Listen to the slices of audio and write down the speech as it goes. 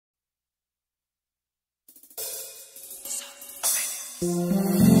Holy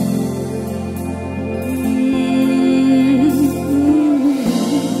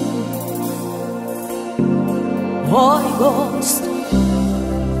Ghost,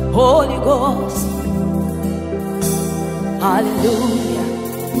 Holy Ghost, hallelujah,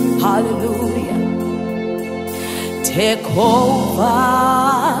 hallelujah. Take over,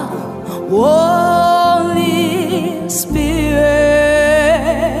 Holy Spirit.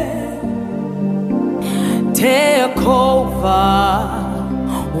 Take over,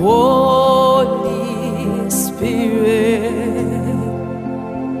 Holy Spirit.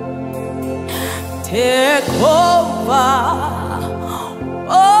 Take over,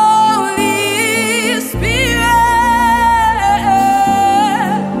 Holy Spirit.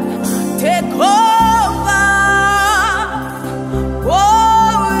 Take over,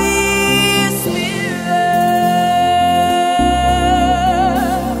 Holy Spirit.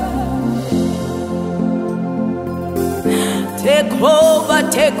 Take over,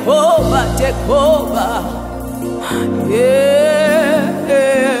 take over, take over. Yeah.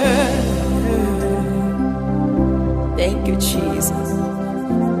 Thank you, Jesus.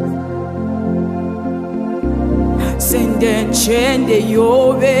 Sende nchende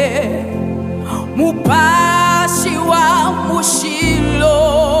yobe mupashi wa mushilo.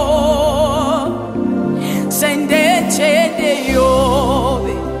 Sende nchende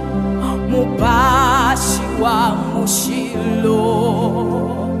yobe mupashi wa mushilo.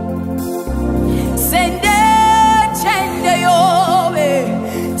 Sende nchende yobe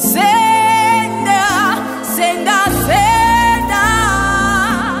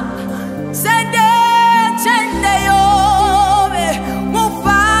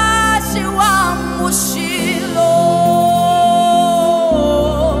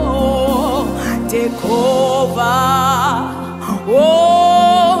take over,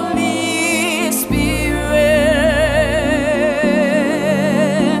 Holy Spirit.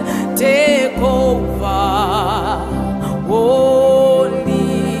 Take over,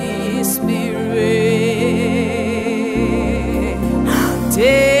 Holy Spirit.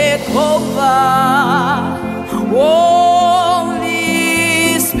 Take over,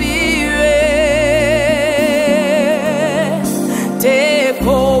 Holy Spirit. Take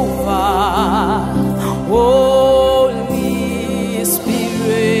over, Holy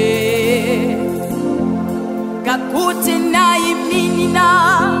Spirit. Kakuti na imini na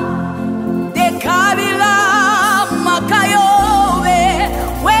dekabila makayowe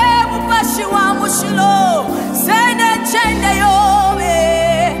we mupashi wa mushilo. Sende chende yowe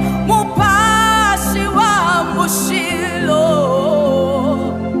mupashi wa mushilo.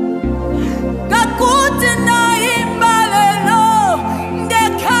 Kakuti na imbalelo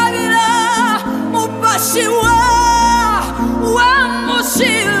dekabila mupashi wa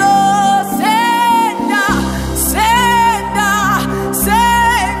mushilo. Senda, senda,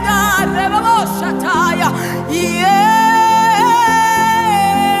 senda, rebaboshataya.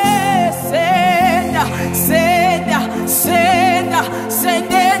 Yeah, senda, senda, senda,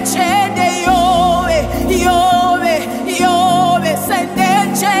 sende chende yowe, yowe, yowe, sende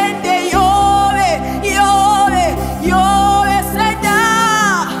chende yowe, yowe, yowe, senda.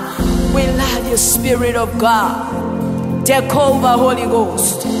 We love you, Spirit of God. Take over, Holy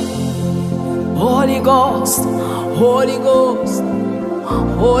Ghost. Holy Ghost, Holy Ghost,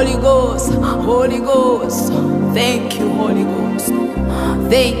 Holy Ghost, Holy Ghost. Thank you, Holy Ghost.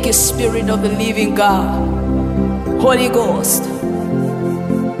 Thank you, Spirit of the living God. Holy Ghost,